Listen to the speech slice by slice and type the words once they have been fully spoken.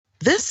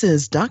This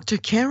is Dr.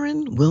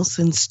 Karen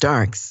Wilson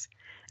Starks,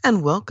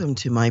 and welcome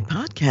to my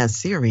podcast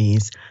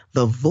series,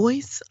 The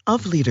Voice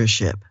of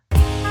Leadership.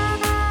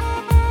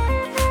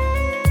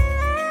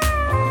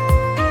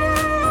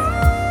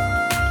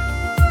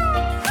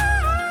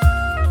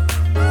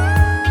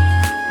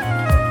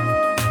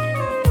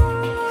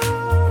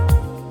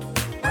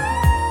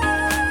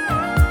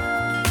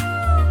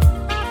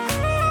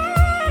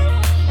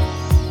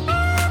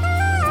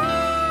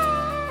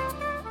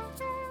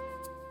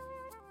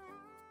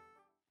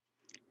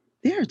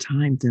 There are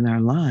times in our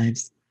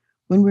lives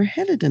when we're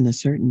headed in a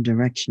certain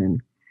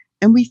direction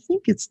and we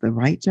think it's the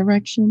right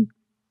direction.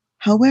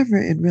 However,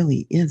 it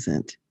really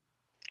isn't.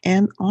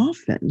 And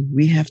often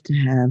we have to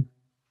have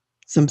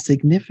some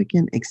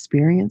significant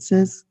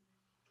experiences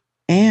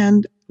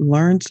and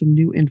learn some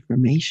new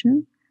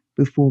information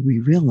before we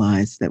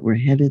realize that we're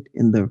headed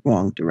in the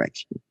wrong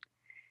direction.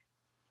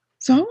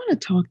 So I want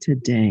to talk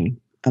today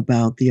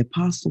about the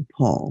Apostle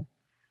Paul,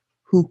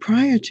 who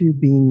prior to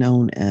being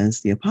known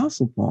as the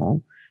Apostle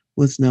Paul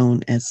was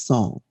known as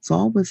Saul.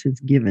 Saul was his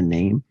given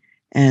name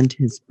and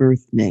his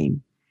birth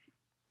name.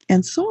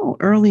 And Saul,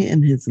 early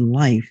in his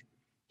life,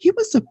 he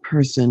was a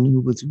person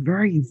who was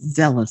very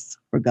zealous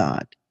for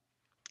God.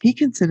 He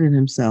considered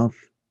himself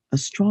a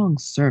strong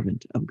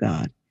servant of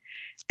God,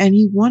 and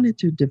he wanted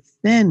to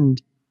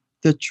defend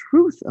the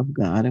truth of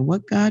God and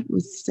what God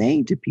was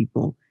saying to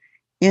people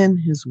in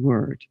his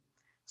word.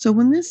 So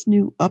when this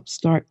new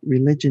upstart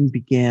religion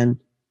began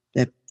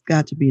that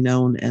got to be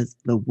known as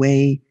the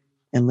Way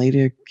and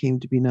later came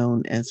to be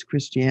known as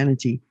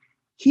Christianity,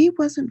 he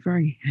wasn't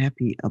very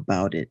happy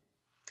about it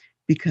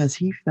because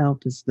he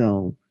felt as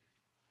though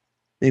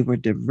they were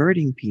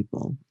diverting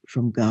people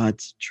from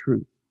God's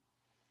truth.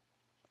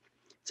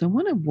 So I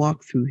want to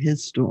walk through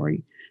his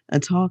story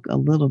and talk a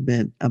little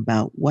bit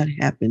about what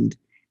happened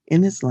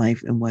in his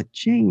life and what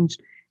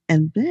changed,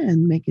 and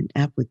then make an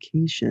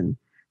application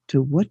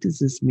to what does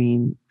this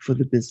mean for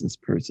the business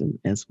person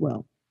as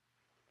well.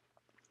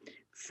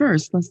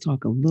 First, let's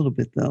talk a little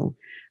bit, though,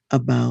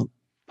 about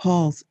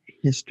Paul's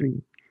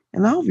history.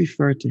 And I'll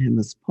refer to him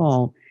as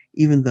Paul,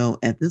 even though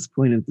at this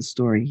point of the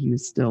story, he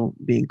was still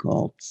being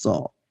called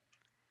Saul.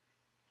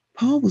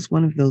 Paul was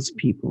one of those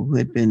people who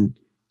had been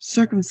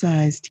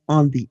circumcised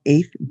on the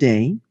 8th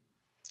day.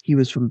 He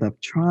was from the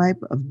tribe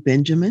of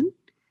Benjamin.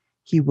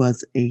 He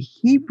was a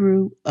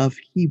Hebrew of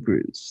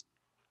Hebrews,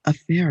 a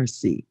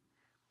Pharisee.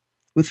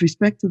 With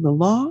respect to the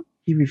law,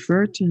 he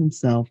referred to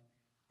himself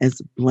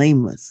as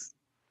blameless.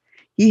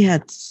 He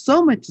had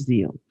so much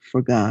zeal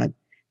for God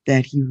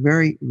that he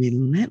very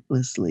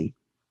relentlessly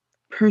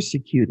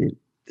persecuted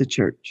the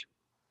church.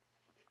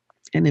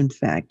 And in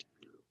fact,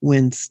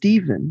 when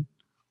Stephen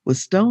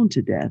was stoned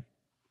to death,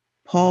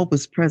 Paul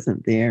was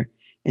present there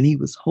and he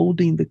was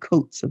holding the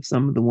coats of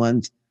some of the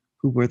ones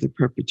who were the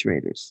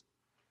perpetrators.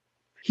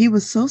 He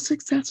was so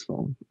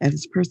successful at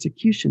his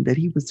persecution that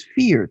he was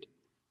feared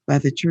by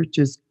the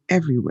churches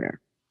everywhere.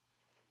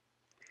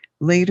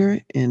 Later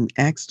in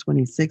Acts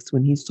 26,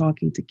 when he's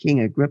talking to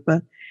King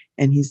Agrippa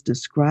and he's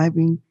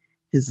describing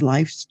his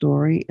life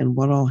story and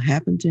what all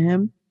happened to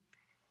him,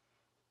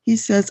 he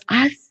says,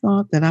 I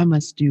thought that I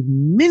must do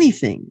many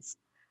things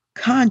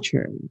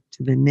contrary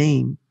to the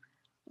name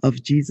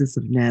of Jesus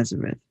of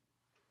Nazareth.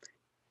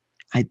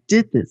 I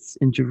did this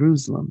in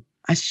Jerusalem.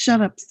 I shut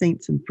up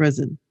saints in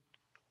prison.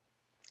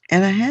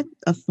 And I had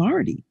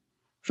authority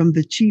from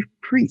the chief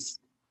priest.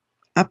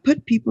 I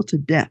put people to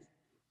death,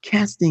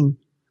 casting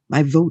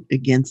my vote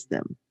against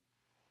them.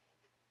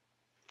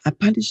 I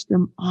punished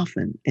them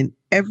often in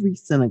every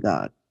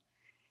synagogue,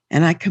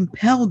 and I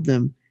compelled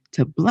them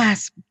to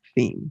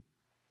blaspheme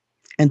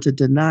and to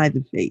deny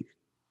the faith.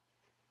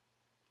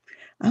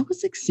 I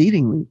was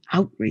exceedingly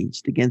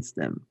outraged against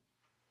them,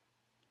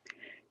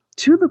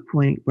 to the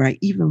point where I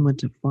even went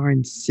to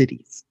foreign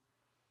cities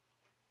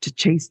to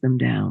chase them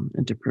down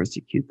and to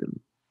persecute them.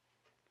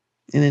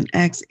 And in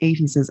Acts 8,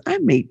 he says, I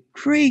made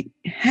great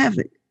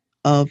havoc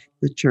of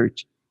the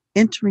church,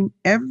 entering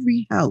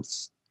every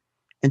house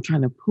and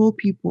trying to pull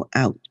people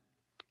out.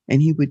 And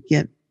he would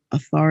get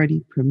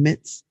authority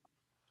permits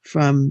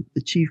from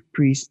the chief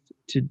priest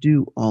to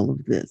do all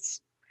of this.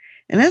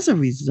 And as a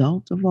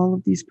result of all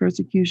of these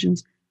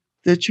persecutions,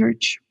 the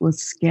church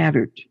was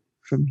scattered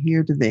from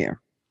here to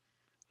there.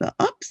 The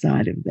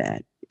upside of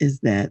that is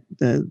that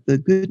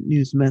the good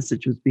news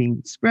message was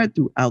being spread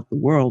throughout the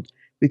world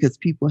because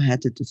people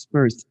had to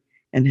disperse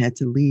and had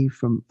to leave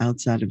from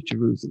outside of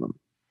Jerusalem.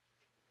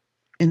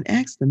 In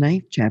Acts, the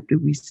 9th chapter,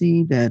 we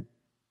see that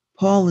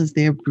Paul is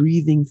there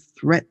breathing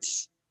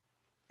threats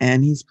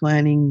and he's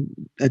planning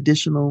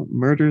additional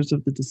murders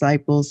of the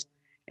disciples.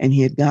 And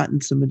he had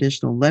gotten some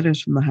additional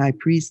letters from the high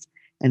priest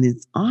and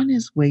is on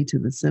his way to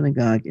the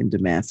synagogue in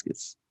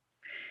Damascus.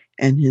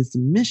 And his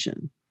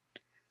mission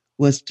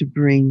was to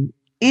bring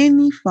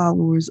any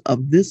followers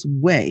of this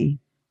way,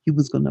 he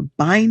was going to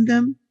bind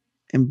them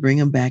and bring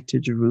them back to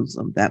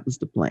Jerusalem. That was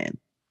the plan.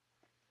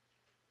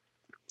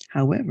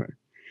 However,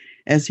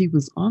 as he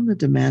was on the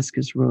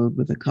Damascus road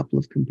with a couple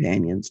of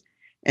companions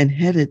and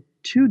headed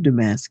to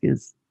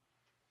Damascus,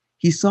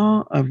 He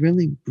saw a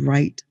really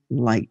bright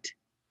light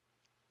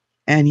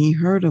and he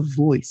heard a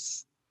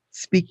voice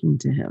speaking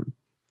to him.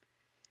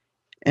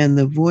 And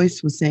the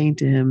voice was saying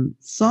to him,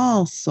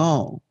 Saul,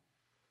 Saul,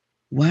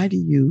 why do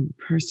you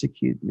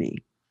persecute me?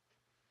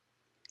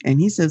 And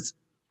he says,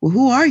 well,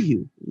 who are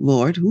you,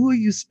 Lord? Who are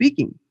you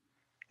speaking?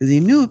 Because he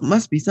knew it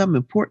must be some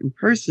important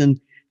person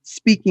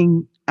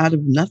speaking out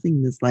of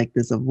nothingness like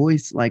this, a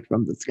voice like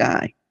from the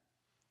sky.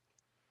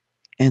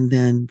 And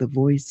then the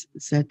voice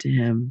said to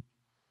him,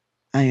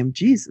 I am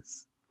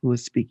Jesus who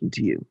is speaking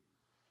to you.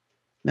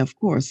 Now, of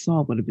course,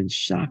 Saul would have been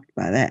shocked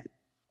by that.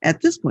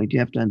 At this point, you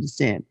have to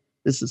understand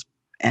this is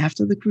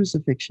after the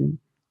crucifixion,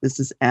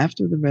 this is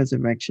after the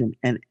resurrection,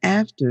 and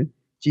after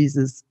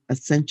Jesus'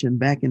 ascension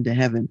back into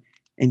heaven.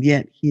 And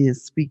yet he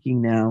is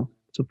speaking now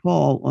to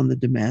Paul on the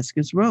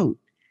Damascus Road.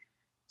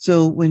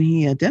 So when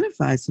he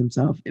identifies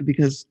himself,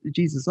 because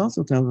Jesus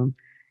also tells him,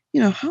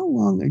 how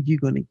long are you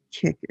going to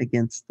kick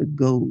against the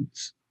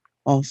goads,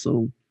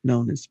 also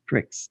known as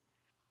pricks?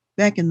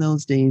 Back in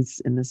those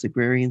days, in this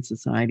agrarian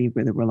society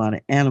where there were a lot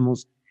of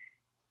animals,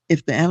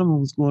 if the animal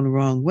was going the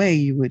wrong way,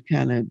 you would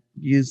kind of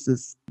use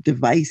this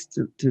device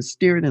to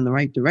steer it in the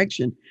right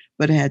direction,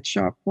 but it had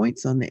sharp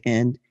points on the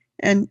end,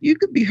 and you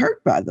could be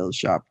hurt by those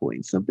sharp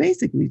points. So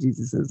basically,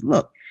 Jesus says,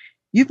 look,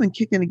 you've been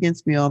kicking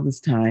against me all this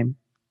time,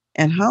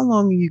 and how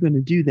long are you going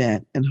to do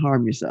that and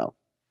harm yourself?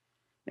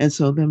 And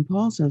so then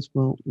Paul says,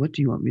 well, what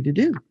do you want me to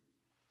do?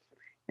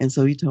 And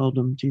so he told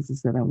him,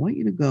 Jesus said, I want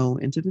you to go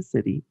into the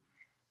city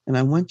and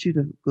I want you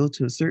to go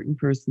to a certain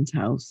person's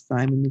house,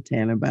 Simon the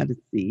tanner by the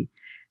sea,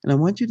 and I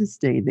want you to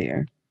stay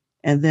there.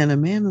 And then a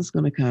man is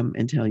going to come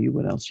and tell you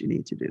what else you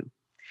need to do.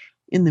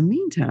 In the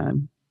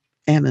meantime,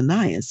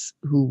 Ananias,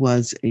 who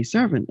was a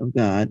servant of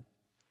God,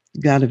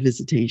 got a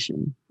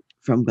visitation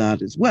from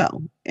God as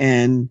well.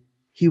 And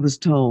he was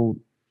told,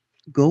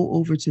 go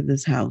over to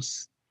this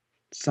house,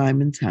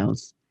 Simon's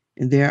house,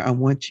 and there I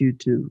want you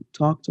to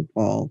talk to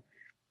Paul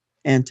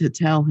and to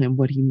tell him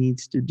what he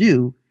needs to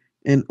do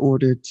in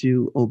order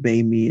to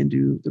obey me and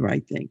do the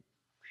right thing.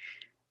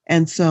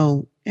 And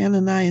so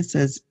Ananias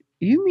says,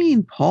 you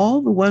mean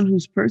Paul, the one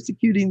who's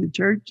persecuting the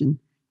church and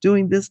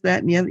doing this, that,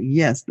 and the other?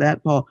 Yes,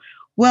 that Paul.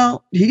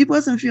 Well, he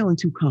wasn't feeling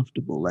too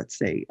comfortable, let's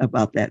say,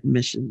 about that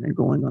mission and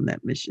going on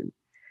that mission.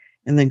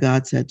 And then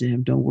God said to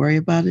him, don't worry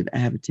about it. I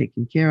have it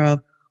taken care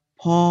of.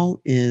 Paul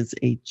is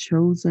a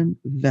chosen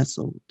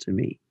vessel to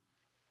me.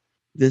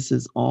 This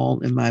is all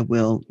in my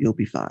will. You'll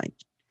be fine.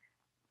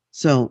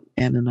 So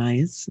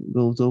Ananias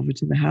goes over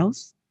to the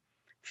house,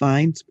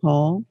 finds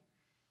Paul.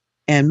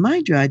 And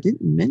mind you, I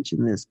didn't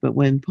mention this, but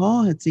when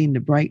Paul had seen the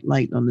bright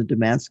light on the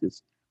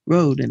Damascus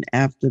road and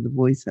after the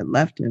voice had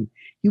left him,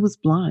 he was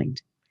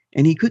blind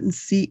and he couldn't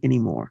see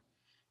anymore.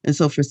 And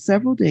so for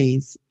several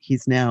days,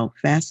 he's now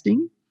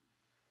fasting.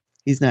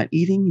 He's not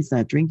eating, he's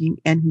not drinking,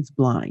 and he's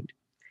blind.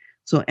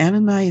 So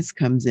Ananias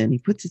comes in, he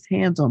puts his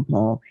hands on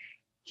Paul,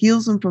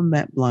 heals him from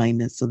that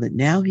blindness so that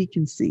now he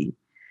can see.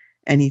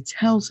 And he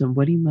tells him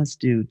what he must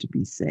do to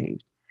be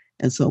saved.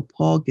 And so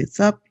Paul gets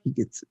up, he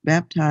gets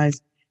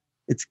baptized.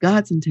 It's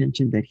God's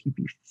intention that he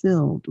be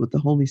filled with the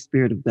Holy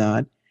Spirit of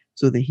God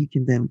so that he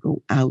can then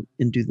go out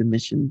and do the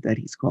mission that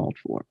he's called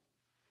for.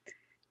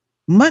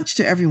 Much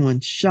to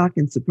everyone's shock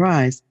and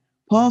surprise,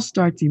 Paul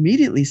starts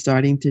immediately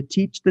starting to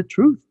teach the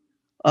truth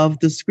of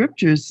the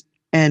scriptures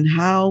and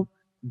how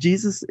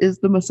Jesus is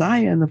the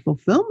Messiah and the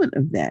fulfillment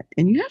of that.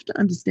 And you have to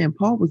understand,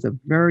 Paul was a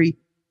very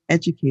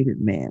educated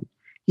man.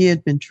 He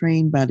had been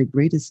trained by the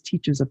greatest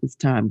teachers of his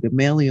time,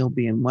 Gamaliel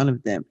being one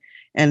of them.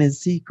 And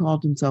as he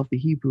called himself the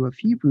Hebrew of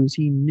Hebrews,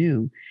 he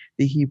knew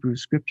the Hebrew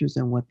scriptures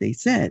and what they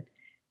said.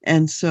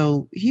 And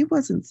so he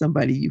wasn't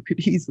somebody you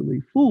could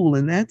easily fool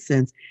in that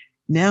sense.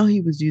 Now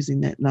he was using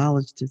that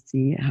knowledge to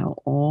see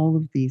how all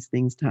of these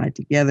things tied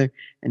together.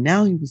 And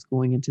now he was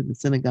going into the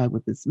synagogue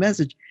with this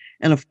message.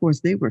 And of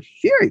course, they were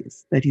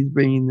furious that he's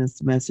bringing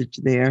this message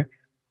there.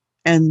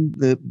 And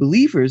the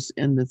believers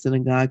in the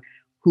synagogue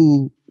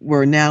who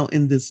were now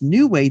in this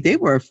new way, they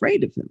were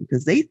afraid of him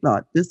because they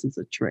thought this is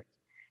a trick.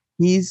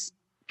 He's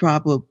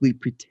probably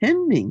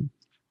pretending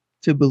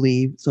to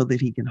believe so that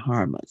he can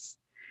harm us.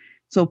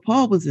 So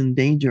Paul was in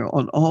danger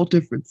on all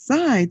different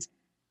sides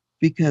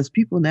because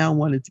people now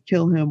wanted to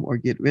kill him or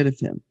get rid of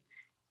him.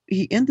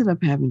 He ended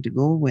up having to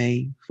go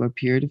away for a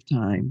period of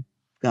time.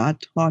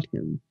 God taught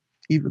him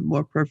even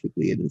more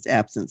perfectly in his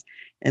absence.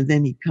 And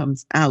then he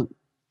comes out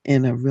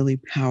in a really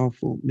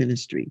powerful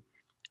ministry.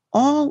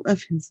 All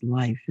of his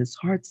life, his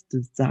heart's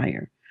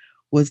desire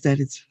was that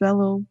his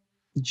fellow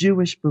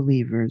Jewish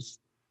believers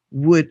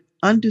would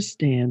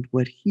understand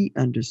what he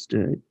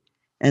understood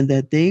and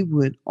that they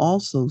would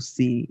also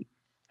see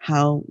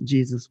how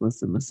Jesus was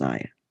the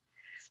Messiah.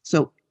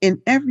 So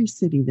in every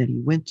city that he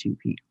went to,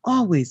 he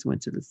always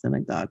went to the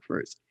synagogue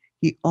first.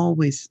 He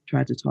always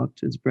tried to talk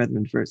to his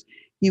brethren first.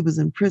 He was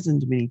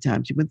imprisoned many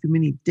times. He went through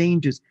many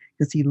dangers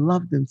because he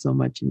loved them so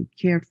much and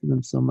he cared for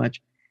them so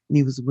much. And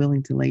he was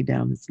willing to lay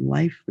down his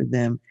life for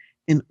them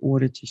in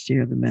order to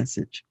share the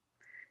message.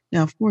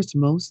 Now, of course,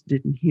 most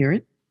didn't hear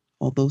it,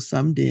 although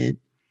some did.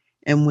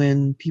 And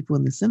when people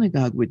in the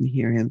synagogue wouldn't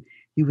hear him,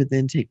 He would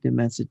then take the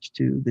message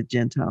to the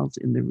Gentiles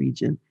in the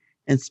region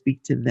and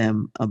speak to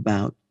them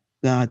about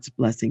God's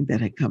blessing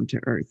that had come to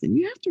earth. And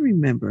you have to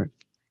remember,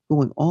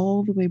 going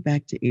all the way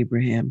back to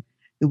Abraham,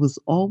 it was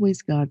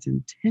always God's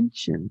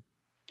intention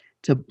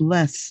to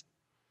bless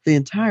the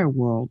entire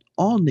world,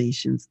 all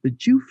nations, the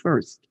Jew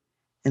first,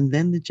 and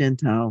then the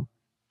Gentile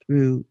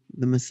through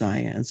the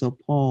Messiah. And so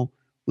Paul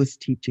was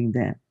teaching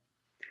that.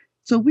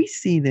 So we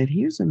see that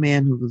here's a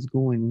man who was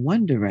going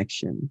one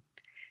direction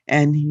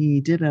and he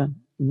did a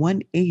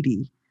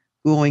 180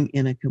 going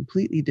in a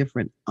completely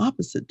different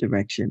opposite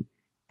direction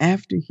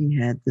after he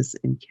had this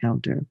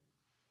encounter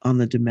on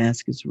the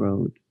Damascus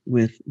Road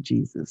with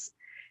Jesus.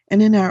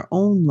 And in our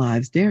own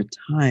lives, there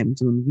are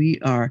times when we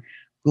are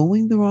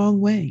going the wrong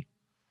way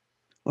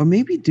or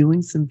maybe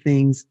doing some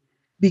things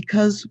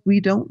because we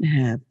don't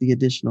have the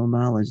additional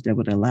knowledge that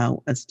would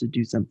allow us to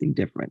do something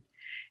different.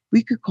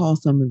 We could call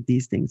some of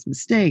these things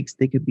mistakes,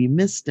 they could be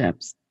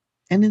missteps,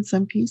 and in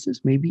some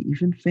cases, maybe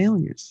even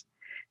failures.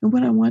 And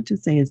what I want to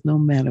say is no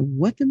matter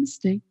what the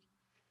mistake,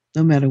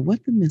 no matter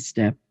what the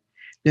misstep,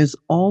 there's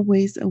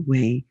always a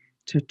way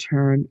to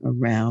turn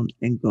around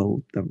and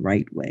go the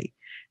right way.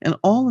 And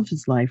all of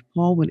his life,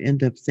 Paul would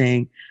end up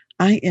saying,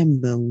 I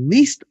am the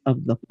least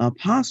of the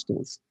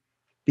apostles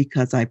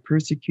because I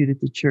persecuted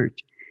the church.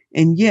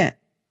 And yet,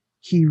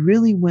 he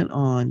really went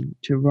on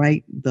to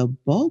write the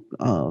bulk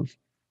of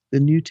the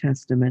New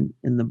Testament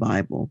in the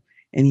Bible.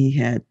 And he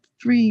had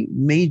three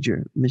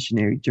major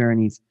missionary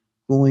journeys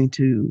going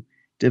to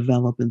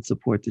develop and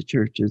support the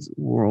churches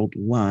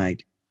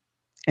worldwide,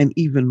 and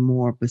even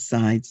more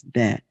besides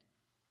that.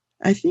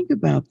 I think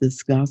about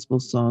this gospel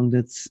song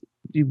that's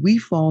we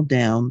fall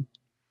down,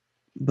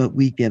 but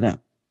we get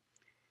up.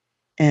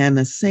 And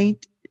a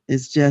saint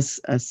is just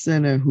a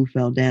sinner who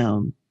fell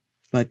down,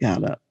 but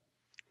got up.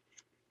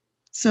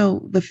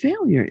 So the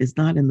failure is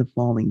not in the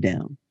falling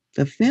down.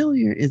 The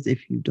failure is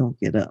if you don't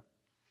get up.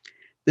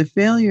 The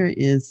failure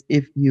is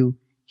if you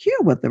hear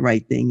what the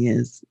right thing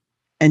is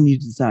and you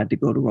decide to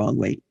go the wrong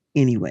way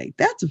anyway.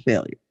 That's a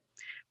failure.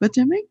 But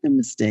to make the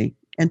mistake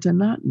and to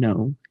not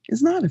know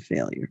is not a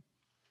failure.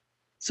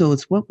 So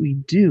it's what we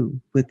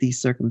do with these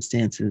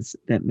circumstances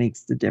that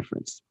makes the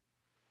difference.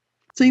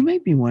 So you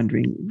might be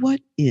wondering,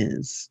 what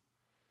is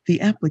the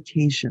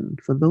application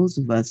for those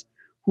of us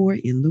who are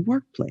in the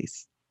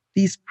workplace?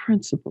 These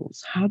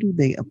principles, how do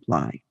they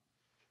apply?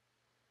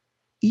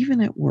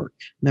 Even at work,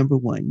 number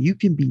one, you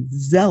can be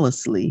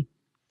zealously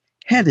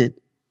headed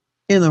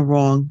in a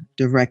wrong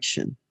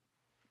direction.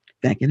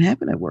 That can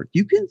happen at work.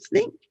 You can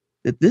think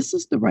that this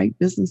is the right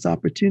business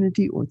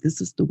opportunity or this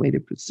is the way to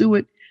pursue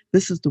it.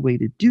 This is the way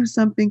to do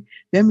something.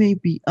 There may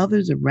be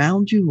others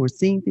around you who are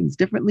seeing things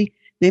differently.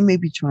 They may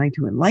be trying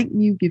to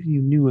enlighten you, give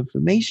you new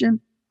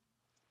information.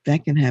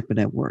 That can happen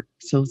at work.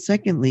 So,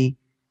 secondly,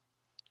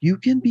 you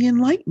can be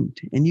enlightened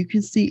and you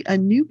can see a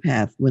new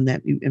path when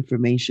that new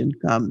information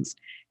comes.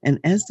 And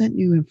as that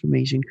new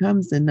information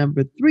comes, then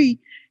number three,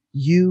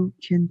 you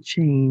can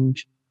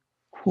change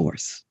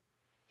course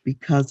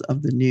because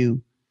of the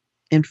new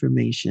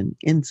information,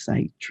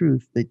 insight,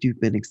 truth that you've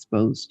been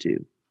exposed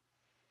to.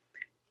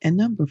 And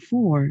number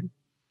four,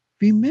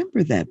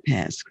 remember that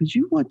past because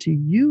you want to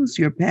use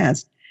your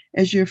past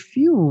as your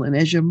fuel and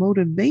as your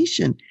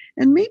motivation,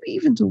 and maybe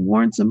even to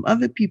warn some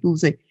other people who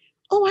say,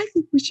 oh, I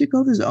think we should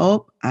go this.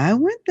 Oh, I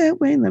went that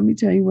way. Let me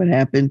tell you what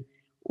happened,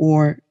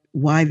 or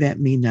why that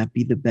may not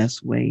be the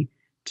best way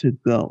to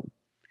go.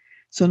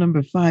 So,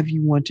 number five,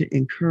 you want to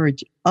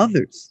encourage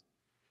others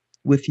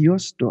with your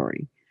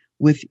story,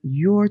 with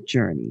your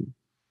journey.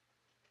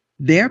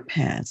 Their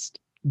past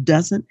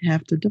doesn't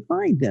have to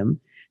define them,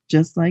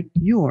 just like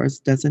yours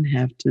doesn't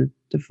have to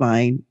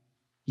define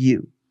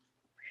you.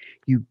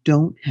 You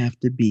don't have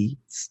to be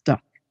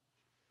stuck.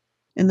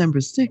 And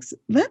number six,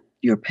 let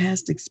your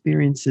past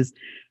experiences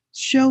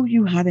show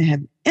you how to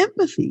have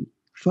empathy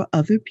for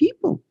other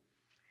people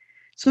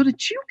so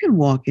that you can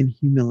walk in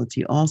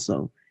humility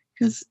also.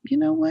 Because you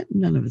know what?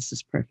 None of us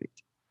is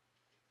perfect.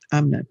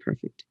 I'm not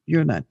perfect.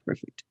 You're not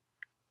perfect.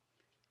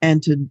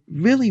 And to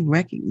really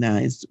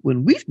recognize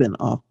when we've been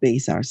off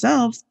base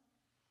ourselves,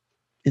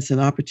 it's an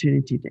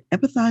opportunity to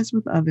empathize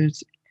with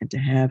others and to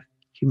have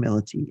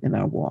humility in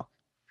our walk.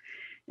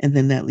 And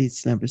then that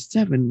leads to number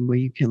seven, where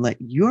you can let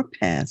your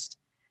past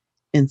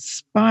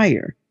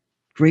inspire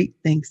great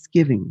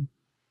thanksgiving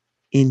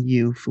in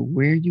you for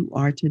where you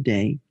are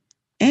today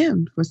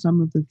and for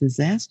some of the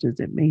disasters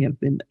that may have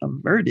been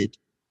averted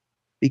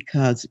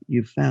because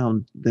you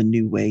found the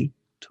new way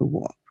to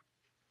walk.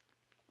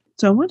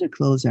 So I want to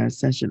close our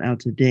session out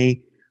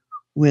today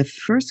with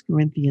 1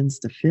 Corinthians,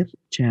 the fifth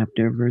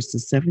chapter,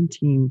 verses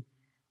 17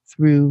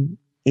 through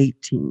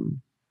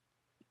 18.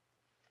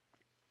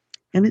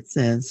 And it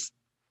says,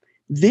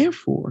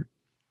 therefore,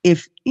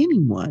 if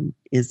anyone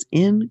is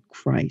in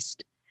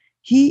Christ,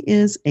 he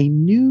is a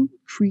new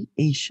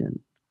creation.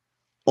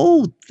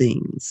 Old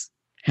things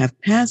have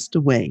passed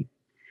away.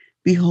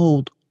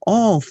 Behold,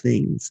 all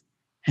things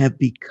have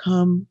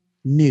become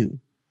new.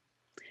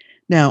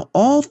 Now,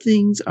 all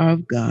things are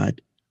of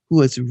God,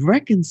 who has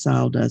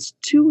reconciled us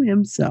to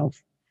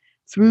himself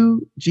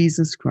through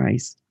Jesus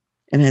Christ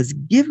and has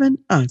given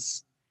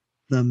us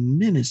the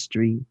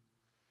ministry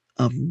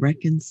of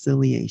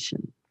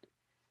reconciliation.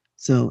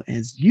 So,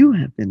 as you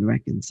have been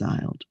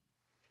reconciled,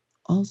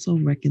 also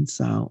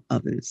reconcile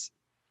others,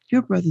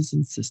 your brothers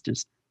and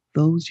sisters,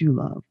 those you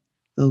love,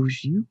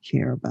 those you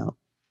care about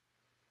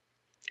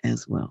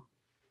as well.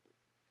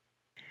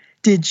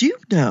 Did you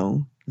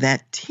know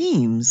that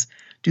teams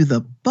do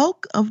the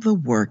bulk of the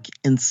work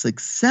in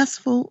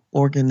successful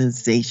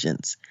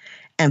organizations?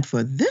 And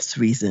for this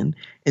reason,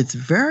 it's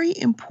very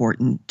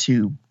important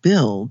to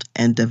build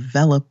and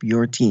develop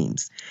your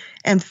teams.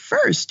 And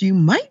first, you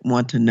might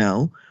want to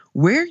know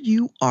where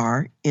you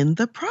are in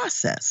the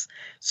process.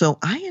 So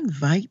I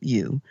invite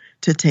you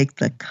to take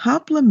the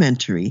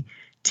complimentary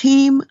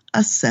team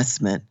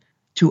assessment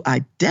to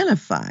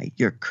identify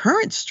your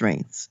current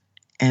strengths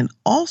and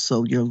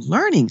also your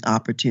learning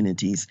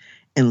opportunities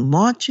in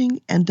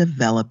launching and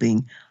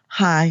developing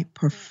high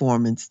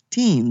performance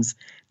teams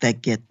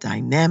that get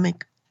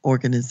dynamic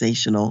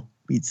organizational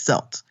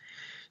results.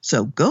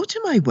 So go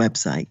to my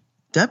website,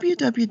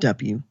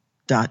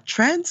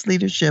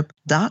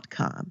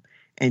 www.transleadership.com,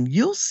 and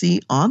you'll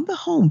see on the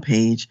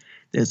homepage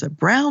there's a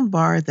brown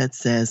bar that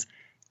says,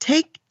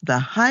 Take the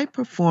High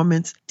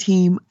Performance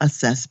Team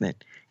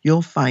Assessment.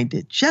 You'll find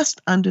it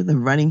just under the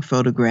running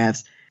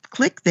photographs.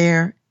 Click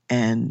there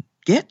and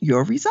get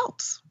your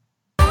results.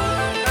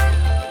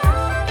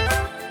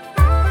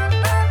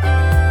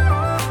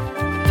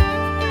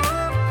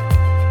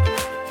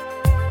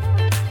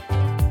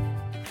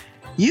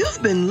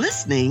 You've been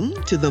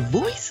listening to The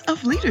Voice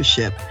of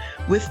Leadership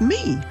with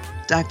me,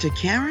 Dr.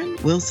 Karen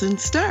Wilson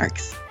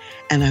Starks.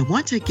 And I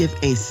want to give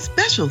a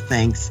special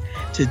thanks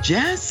to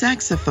jazz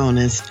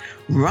saxophonist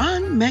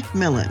Ron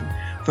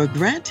McMillan for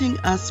granting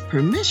us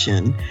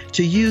permission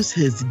to use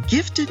his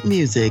gifted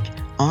music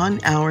on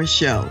our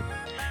show.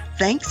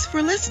 Thanks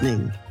for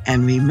listening,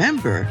 and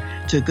remember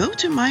to go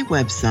to my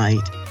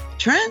website,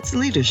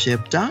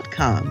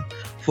 transleadership.com,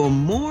 for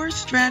more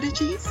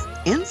strategies,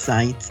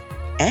 insights,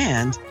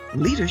 and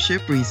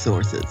leadership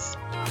resources.